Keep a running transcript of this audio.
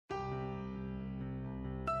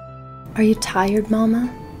Are you tired,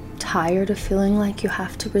 Mama? Tired of feeling like you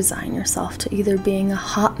have to resign yourself to either being a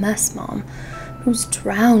hot mess mom who's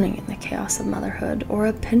drowning in the chaos of motherhood, or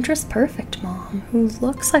a Pinterest perfect mom who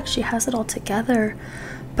looks like she has it all together,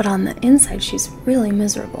 but on the inside she's really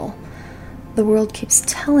miserable? The world keeps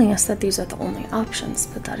telling us that these are the only options,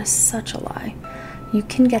 but that is such a lie. You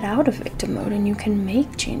can get out of victim mode and you can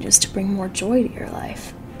make changes to bring more joy to your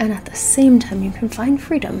life. And at the same time, you can find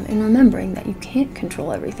freedom in remembering that you can't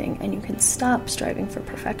control everything and you can stop striving for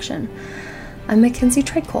perfection. I'm Mackenzie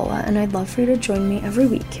Tricola, and I'd love for you to join me every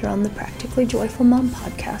week here on the Practically Joyful Mom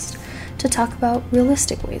podcast to talk about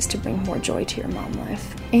realistic ways to bring more joy to your mom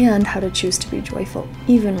life and how to choose to be joyful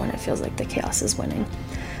even when it feels like the chaos is winning.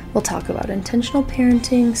 We'll talk about intentional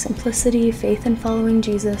parenting, simplicity, faith in following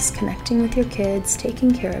Jesus, connecting with your kids, taking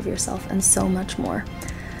care of yourself, and so much more.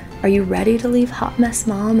 Are you ready to leave hot mess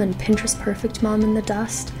mom and Pinterest perfect mom in the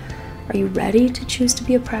dust? Are you ready to choose to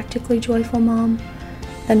be a practically joyful mom?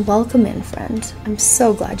 Then welcome in, friend. I'm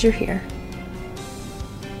so glad you're here.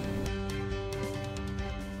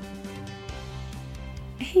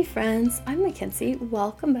 Hey friends, I'm Mackenzie.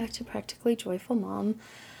 Welcome back to Practically Joyful Mom.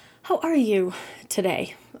 How are you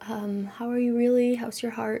today? How are you really? How's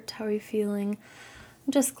your heart? How are you feeling?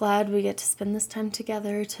 I'm just glad we get to spend this time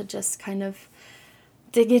together to just kind of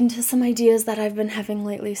dig into some ideas that I've been having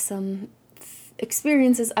lately, some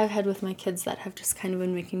experiences I've had with my kids that have just kind of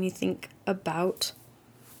been making me think about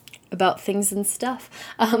things and stuff.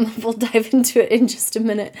 We'll dive into it in just a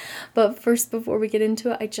minute. But first, before we get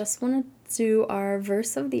into it, I just want to do our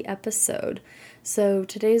verse of the episode. So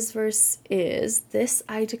today's verse is, "This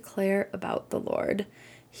I declare about the Lord.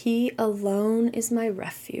 He alone is my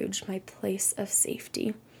refuge, my place of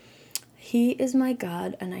safety. He is my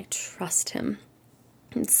God, and I trust him."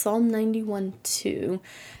 It's Psalm 91:2.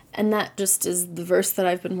 And that just is the verse that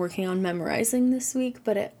I've been working on memorizing this week.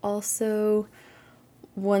 But it also,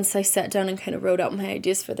 once I sat down and kind of wrote out my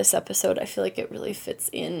ideas for this episode, I feel like it really fits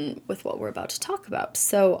in with what we're about to talk about.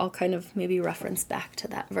 So I'll kind of maybe reference back to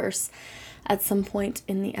that verse at some point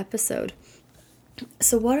in the episode.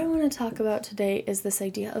 So what I want to talk about today is this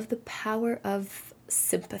idea of the power of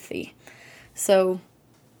sympathy. So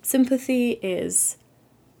sympathy is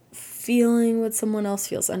feeling what someone else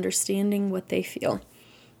feels, understanding what they feel.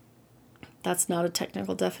 That's not a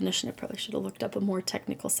technical definition. I probably should have looked up a more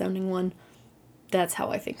technical sounding one. That's how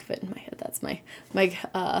I think of it in my head. That's my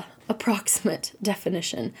approximate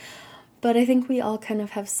definition. But I think we all kind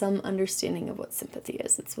of have some understanding of what sympathy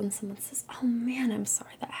is. It's when someone says, "Oh man, I'm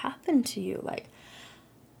sorry that happened to you. Like,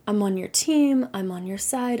 I'm on your team, I'm on your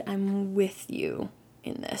side, I'm with you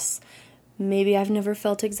in this. Maybe I've never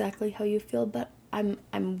felt exactly how you feel, but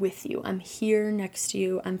I'm with you. I'm here next to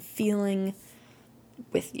you. I'm feeling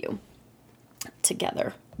with you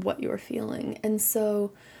together what you're feeling." And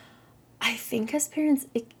so I think as parents,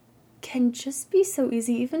 it can just be so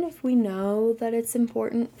easy, even if we know that it's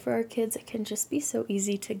important for our kids, it can just be so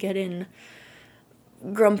easy to get in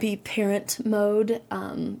grumpy parent mode.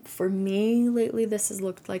 For me lately, this has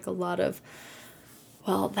looked like a lot of,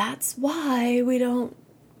 well, that's why we don't,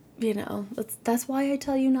 that's why I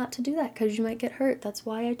tell you not to do that, because you might get hurt. That's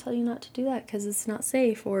why I tell you not to do that, because it's not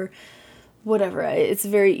safe, or whatever. It's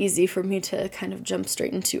very easy for me to kind of jump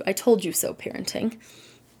straight into "I told you so" parenting.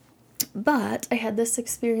 But I had this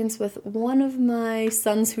experience with one of my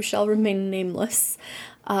sons who shall remain nameless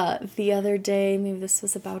the other day. Maybe this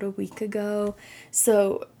was about a week ago.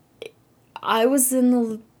 So I was in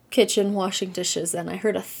the kitchen washing dishes and I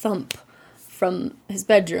heard a thump from his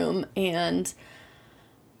bedroom, and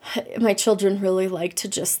my children really like to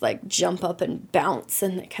just like jump up and bounce,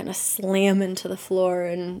 and they kind of slam into the floor,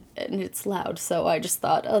 and it's loud. So I just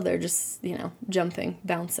thought, oh, they're just, jumping,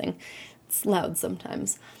 bouncing. It's loud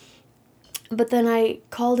sometimes. But then I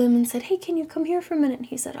called him and said, "Hey, can you come here for a minute?" And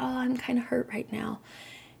he said, "Oh, I'm kind of hurt right now."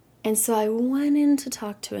 And so I went in to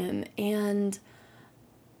talk to him, and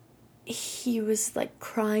he was like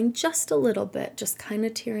crying just a little bit, just kind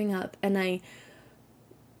of tearing up. And I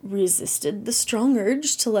resisted the strong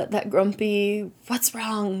urge to let that grumpy, "what's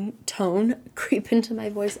wrong" tone creep into my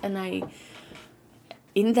voice. And I,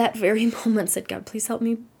 in that very moment, said, "God, please help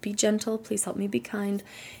me be gentle. Please help me be kind."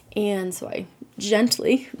 And so I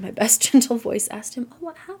gently, my best gentle voice, asked him, "Oh,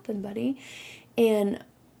 what happened, buddy?" And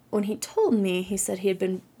when he told me, he said he had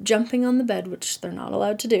been jumping on the bed, which they're not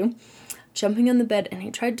allowed to do, jumping on the bed, and he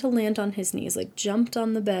tried to land on his knees, like jumped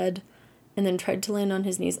on the bed and then tried to land on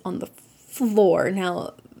his knees on the floor.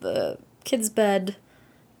 Now, the kid's bed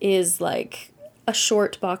is like a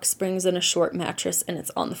short box springs and a short mattress, and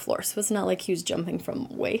it's on the floor. So it's not like he was jumping from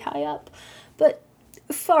way high up, but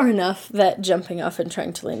far enough that jumping off and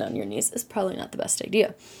trying to land on your knees is probably not the best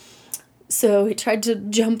idea. So he tried to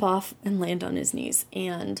jump off and land on his knees,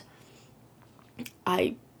 and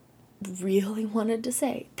I really wanted to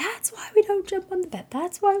say, that's why we don't jump on the bed.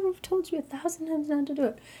 That's why we've told you 1,000 times not to do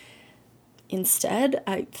it. Instead,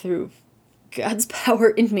 I, through God's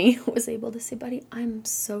power in me, was able to say, buddy, I'm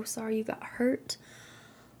so sorry you got hurt.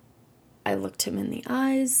 I looked him in the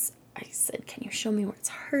eyes. I said, can you show me where it's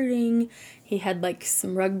hurting? He had like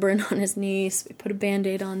some rug burn on his knee, so we put a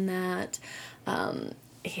Band-Aid on that.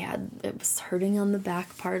 It was hurting on the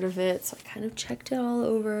back part of it, so I kind of checked it all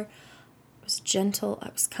over. I was gentle, I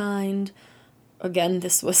was kind. Again,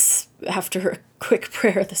 this was after a quick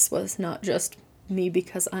prayer. This was not just me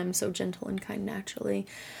because I'm so gentle and kind naturally.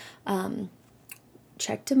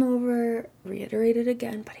 Checked him over, reiterated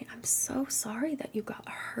again, buddy, I'm so sorry that you got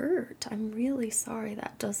hurt. I'm really sorry.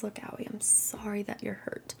 That does look owie. I'm sorry that you're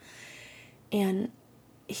hurt. And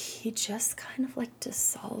he just kind of like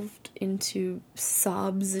dissolved into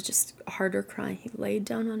sobs, just harder crying. He laid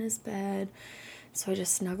down on his bed. So I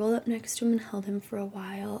just snuggled up next to him and held him for a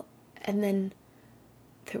while. And then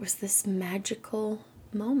there was this magical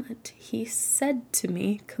moment. He said to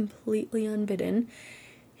me, completely unbidden,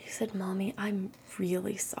 he said, Mommy, I'm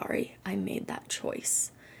really sorry I made that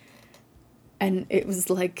choice. And it was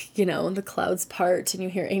like, the clouds part and you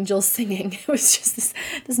hear angels singing. It was just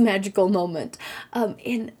this magical moment.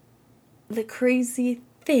 And the crazy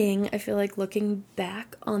thing, I feel like looking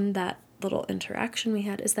back on that little interaction we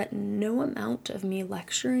had, is that no amount of me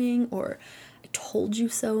lecturing or I told you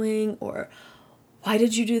soing or why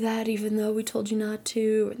did you do that even though we told you not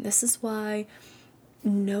to, and this is why,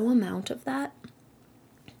 no amount of that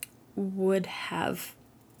would have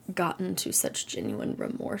gotten to such genuine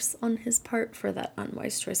remorse on his part for that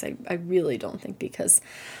unwise choice. I really don't think, because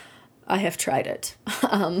I have tried it.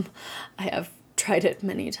 I have tried it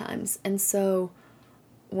many times. And so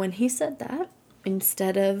when he said that,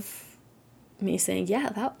 instead of me saying, yeah,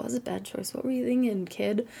 that was a bad choice, what were you thinking,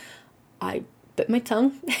 kid? I bit my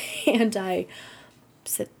tongue and I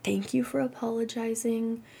said, thank you for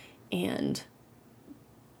apologizing, and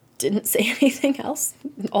didn't say anything else.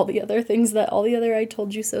 All the other I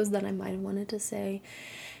told you so's that I might have wanted to say.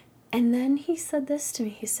 And then he said this to me.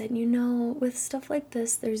 He said, with stuff like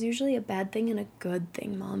this, there's usually a bad thing and a good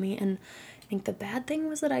thing, Mommy. And I think the bad thing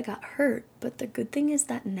was that I got hurt, but the good thing is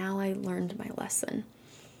that now I learned my lesson.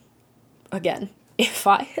 Again, if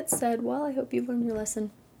I had said, well, I hope you've learned your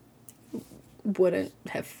lesson, wouldn't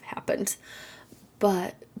have happened.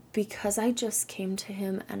 But because I just came to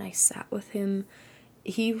him and I sat with him,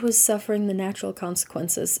 he was suffering the natural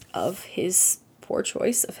consequences of his poor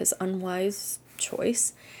choice, of his unwise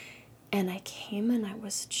choice. And I came and I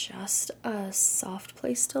was just a soft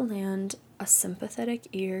place to land, a sympathetic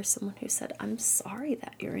ear, someone who said, I'm sorry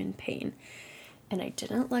that you're in pain. And I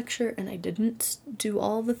didn't lecture and I didn't do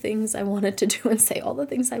all the things I wanted to do and say all the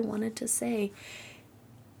things I wanted to say.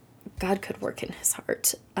 God could work in his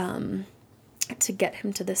heart to get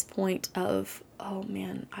him to this point of, oh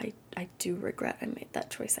man, I do regret I made that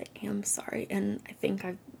choice. I am sorry. And I think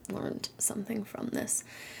I've learned something from this.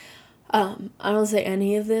 I don't say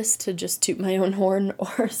any of this to just toot my own horn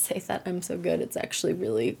or say that I'm so good. It's actually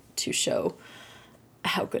really to show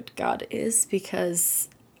how good God is, because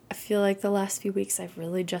I feel like the last few weeks I've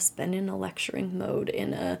really just been in a lecturing mode,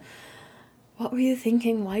 in a, what were you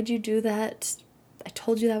thinking? Why'd you do that? I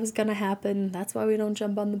told you that was going to happen. That's why we don't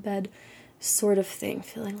jump on the bed, sort of thing.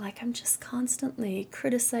 Feeling like I'm just constantly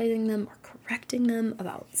criticizing them or correcting them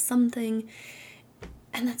about something.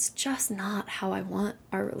 And that's just not how I want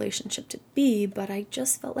our relationship to be, but I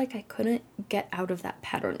just felt like I couldn't get out of that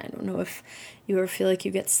pattern. I don't know if you ever feel like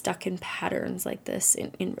you get stuck in patterns like this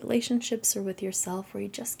in relationships or with yourself, where you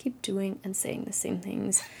just keep doing and saying the same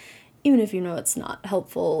things, even if you know it's not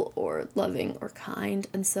helpful or loving or kind.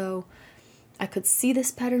 And so I could see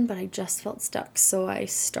this pattern, but I just felt stuck. So I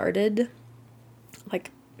started,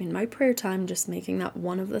 like, in my prayer time, just making that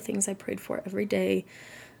one of the things I prayed for every day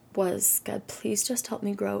was, God, please just help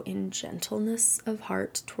me grow in gentleness of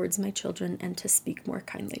heart towards my children and to speak more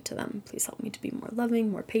kindly to them. Please help me to be more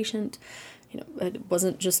loving, more patient. It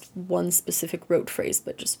wasn't just one specific rote phrase,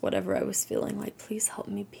 but just whatever I was feeling like. Please help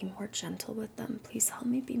me be more gentle with them. Please help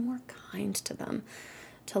me be more kind to them,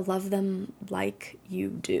 to love them like you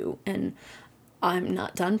do. And I'm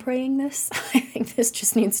not done praying this. I think this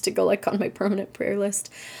just needs to go like on my permanent prayer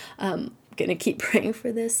list. I'm gonna keep praying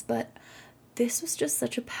for this, but this was just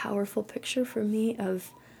such a powerful picture for me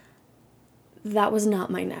of, that was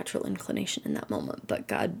not my natural inclination in that moment, but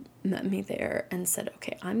God met me there and said,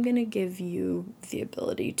 okay, I'm gonna give you the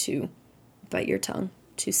ability to bite your tongue,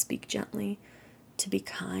 to speak gently, to be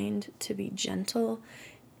kind, to be gentle.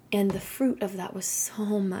 And the fruit of that was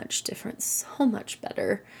so much different, so much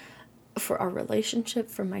better for our relationship,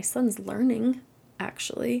 for my son's learning,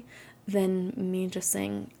 actually, than me just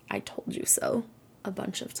saying, I told you so, a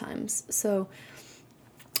bunch of times. So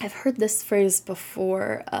I've heard this phrase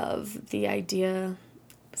before of the idea,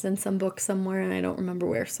 it's in some book somewhere and I don't remember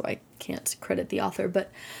where, so I can't credit the author,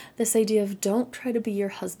 but this idea of don't try to be your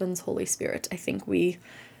husband's Holy Spirit. I think we,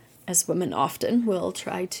 as women, often will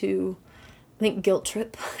try to, I think guilt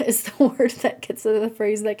trip is the word that gets, the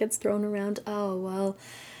phrase that gets thrown around. Oh, well,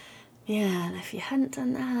 yeah, and if you hadn't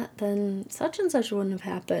done that, then such and such wouldn't have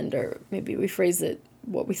happened. Or maybe we phrase it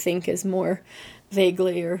what we think is more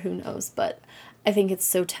vaguely, or who knows. But I think it's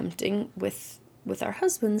so tempting with our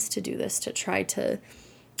husbands to do this, to try to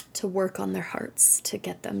work on their hearts, to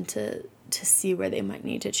get them to see where they might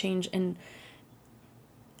need to change. And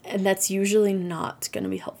that's usually not going to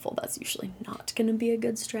be helpful. That's usually not going to be a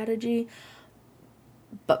good strategy.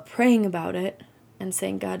 But praying about it and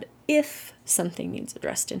saying, God, if something needs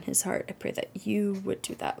addressed in his heart, I pray that you would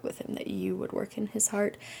do that with him, that you would work in his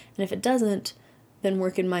heart. And if it doesn't, then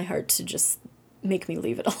work in my heart to just make me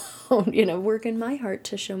leave it alone. Work in my heart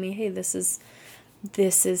to show me, hey, this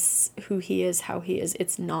is who he is, how he is.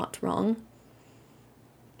 It's not wrong.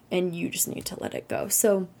 And you just need to let it go.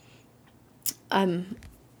 So I'm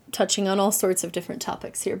touching on all sorts of different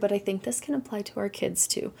topics here, but I think this can apply to our kids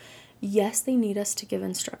too. Yes, they need us to give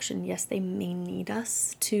instruction. Yes, they may need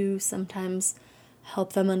us to sometimes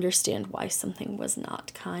help them understand why something was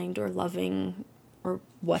not kind or loving or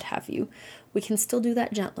what have you. We can still do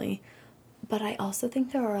that gently. But I also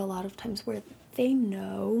think there are a lot of times where they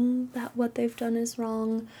know that what they've done is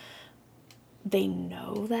wrong. They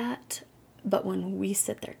know that. But when we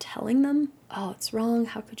sit there telling them, oh, it's wrong,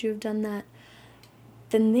 how could you have done that?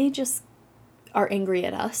 Then they just are angry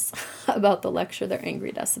at us about the lecture. They're angry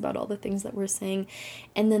at us about all the things that we're saying.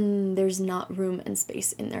 And then there's not room and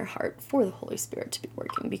space in their heart for the Holy Spirit to be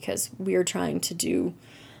working, because we're trying to do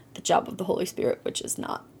the job of the Holy Spirit, which is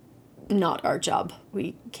not our job.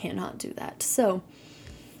 We cannot do that. So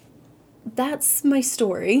that's my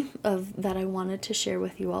story of that I wanted to share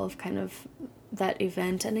with you all, of kind of that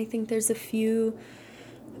event. And I think there's a few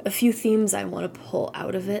themes I want to pull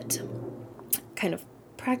out of it, kind of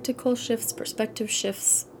practical shifts, perspective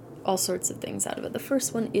shifts, all sorts of things out of it. The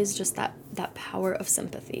first one is just that power of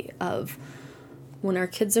sympathy, of when our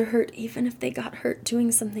kids are hurt, even if they got hurt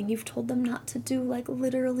doing something you've told them not to do, like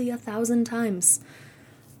literally 1,000 times.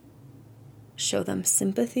 Show them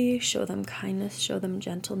sympathy, show them kindness, show them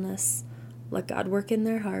gentleness. Let God work in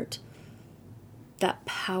their heart. That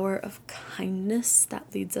power of kindness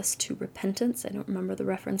that leads us to repentance. I don't remember the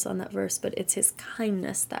reference on that verse, but it's his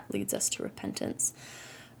kindness that leads us to repentance.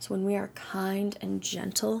 So when we are kind and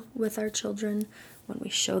gentle with our children, when we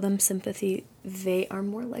show them sympathy, they are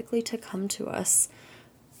more likely to come to us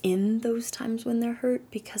in those times when they're hurt,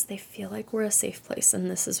 because they feel like we're a safe place. And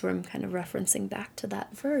this is where I'm kind of referencing back to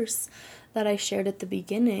that verse that I shared at the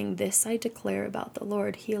beginning. This I declare about the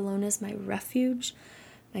Lord. He alone is my refuge,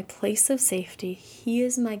 my place of safety. He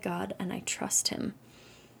is my God, and I trust him.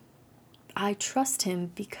 I trust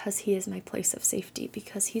him because he is my place of safety,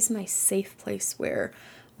 because he's my safe place where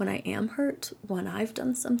when I am hurt, when I've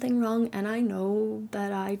done something wrong, and I know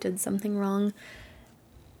that I did something wrong,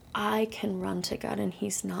 I can run to God, and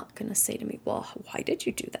he's not going to say to me, well, why did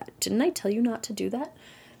you do that? Didn't I tell you not to do that?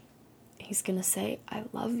 He's going to say, I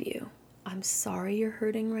love you. I'm sorry you're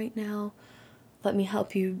hurting right now. Let me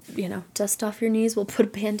help you, dust off your knees. We'll put a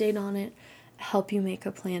Band-Aid on it, help you make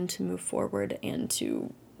a plan to move forward and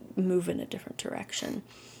to move in a different direction.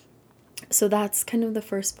 So that's kind of the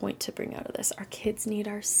first point to bring out of this. Our kids need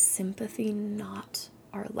our sympathy, not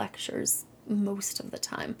our lectures, most of the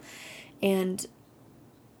time. And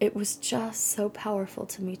it was just so powerful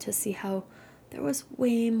to me to see how there was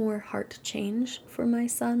way more heart change for my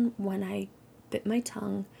son when I bit my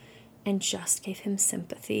tongue and just gave him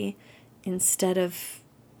sympathy instead of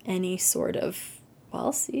any sort of,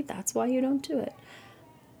 well, see, that's why you don't do it.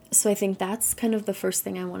 So I think that's kind of the first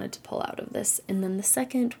thing I wanted to pull out of this. And then the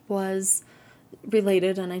second was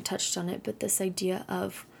related, and I touched on it, but this idea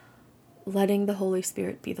of letting the Holy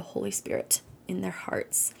Spirit be the Holy Spirit in their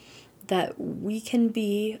hearts, that we can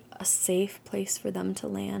be a safe place for them to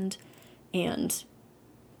land and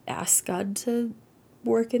ask God to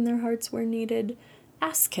work in their hearts where needed.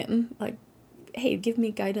 Ask him, like, hey, give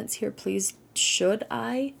me guidance here, please. Should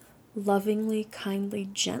I lovingly, kindly,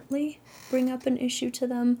 gently bring up an issue to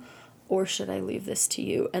them, or should I leave this to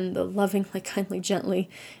you? And the lovingly, kindly, gently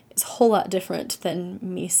is a whole lot different than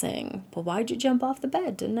me saying, well, why'd you jump off the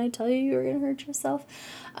bed? Didn't I tell you were going to hurt yourself?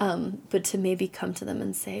 But to maybe come to them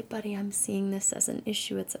and say, buddy, I'm seeing this as an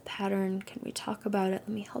issue. It's a pattern. Can we talk about it? Let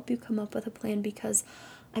me help you come up with a plan because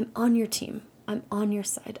I'm on your team. I'm on your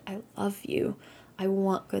side. I love you. I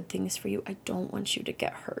want good things for you. I don't want you to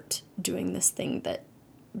get hurt doing this thing that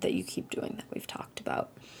you keep doing that we've talked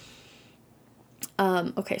about.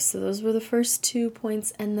 Okay, so those were the first 2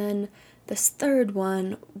 points. And then this third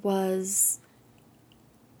one was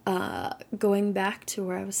going back to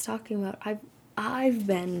where I was talking about. I've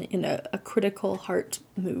been in a critical heart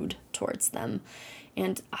mood towards them.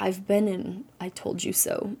 And I've been in I told you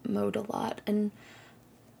so mode a lot. And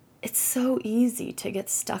it's so easy to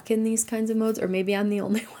get stuck in these kinds of modes. Or maybe I'm the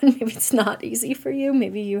only one. Maybe it's not easy for you.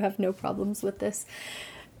 Maybe you have no problems with this.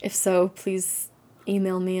 If so, please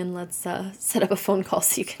email me and let's set up a phone call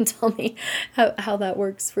so you can tell me how that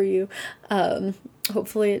works for you.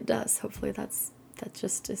 Hopefully it does. Hopefully that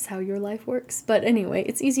just is how your life works. But anyway,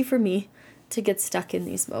 it's easy for me to get stuck in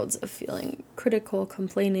these modes of feeling critical,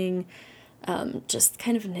 complaining, just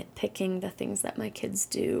kind of nitpicking the things that my kids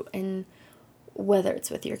do. And whether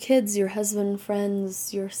it's with your kids, your husband,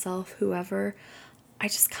 friends, yourself, whoever, I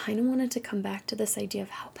just kind of wanted to come back to this idea of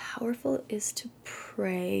how powerful it is to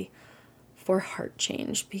pray for heart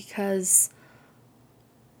change, because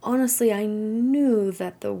honestly, I knew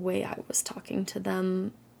that the way I was talking to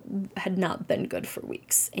them had not been good for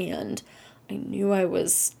weeks, and I knew I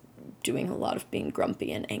was doing a lot of being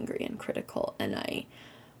grumpy and angry and critical, and I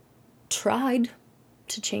tried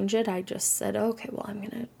to change it. I just said, okay, well, I'm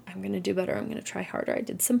gonna do better. I'm gonna try harder. I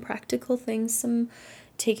did some practical things, some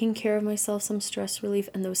taking care of myself, some stress relief,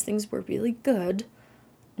 and those things were really good.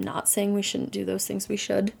 Not saying we shouldn't do those things. We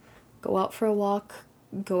should. Go out for a walk,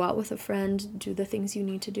 go out with a friend, do the things you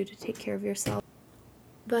need to do to take care of yourself.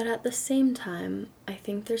 But at the same time, I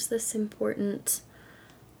think there's this important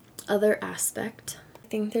other aspect. I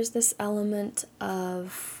think there's this element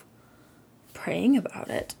of praying about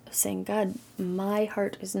it, saying, God, my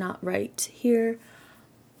heart is not right here.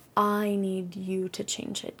 I need you to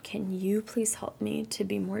change it. Can you please help me to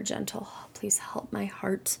be more gentle? Please help my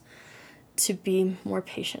heart to be more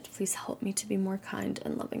patient. Please help me to be more kind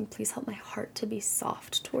and loving. Please help my heart to be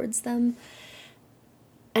soft towards them.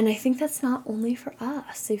 And I think that's not only for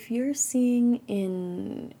us. If you're seeing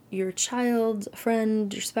in your child,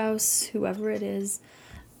 friend, your spouse, whoever it is,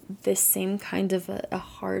 this same kind of a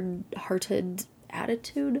hard-hearted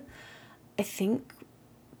attitude, I think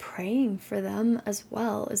praying for them as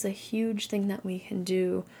well is a huge thing that we can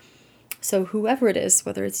do. So whoever it is,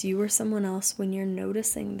 whether it's you or someone else, when you're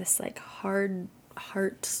noticing this like hard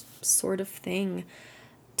heart sort of thing,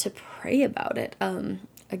 to pray about it.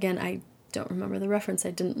 Again, I don't remember the reference.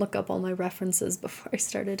 I didn't look up all my references before I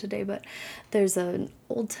started today, but there's an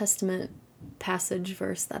Old Testament passage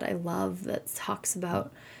verse that I love that talks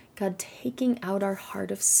about God taking out our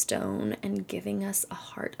heart of stone and giving us a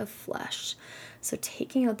heart of flesh. So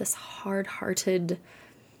taking out this hard-hearted,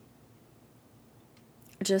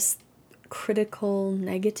 just critical,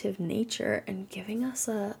 negative nature and giving us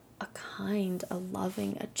a kind, a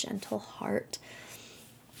loving, a gentle heart.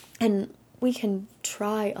 And we can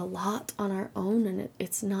try a lot on our own, and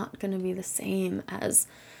it's not going to be the same as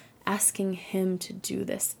asking Him to do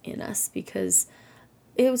this in us, because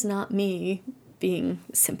it was not me being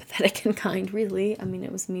sympathetic and kind, really. I mean,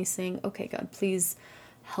 it was me saying, okay, God, please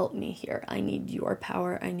help me here. I need your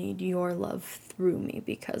power. I need your love through me,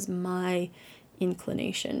 because my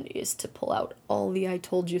inclination is to pull out all the I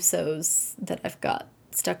told you so's that I've got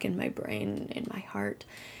stuck in my brain, in my heart.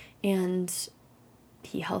 And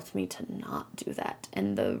He helped me to not do that.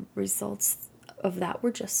 And the results of that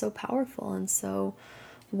were just so powerful and so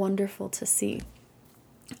wonderful to see.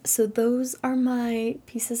 So those are my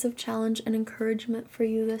pieces of challenge and encouragement for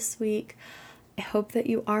you this week. I hope that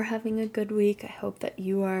you are having a good week. I hope that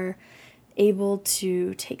you are able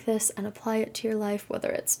to take this and apply it to your life, whether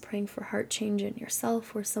it's praying for heart change in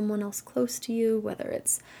yourself or someone else close to you, whether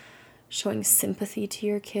it's showing sympathy to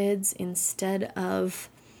your kids instead of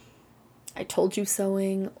I told you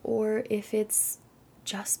soing, or if it's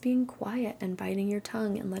just being quiet and biting your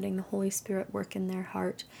tongue and letting the Holy Spirit work in their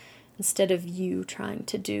heart instead of you trying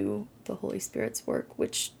to do the Holy Spirit's work,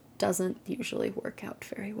 which doesn't usually work out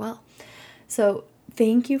very well. So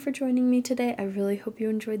thank you for joining me today. I really hope you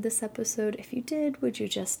enjoyed this episode. If you did, would you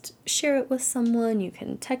just share it with someone? You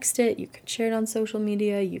can text it, you can share it on social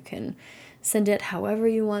media, you can send it however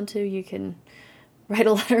you want to, you can write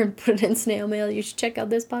a letter and put it in snail mail, you should check out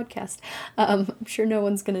this podcast. I'm sure no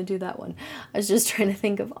one's going to do that one. I was just trying to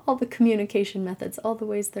think of all the communication methods, all the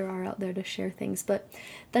ways there are out there to share things, but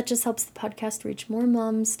that just helps the podcast reach more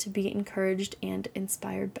moms to be encouraged and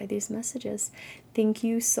inspired by these messages. Thank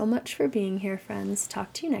you so much for being here, friends.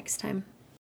 Talk to you next time.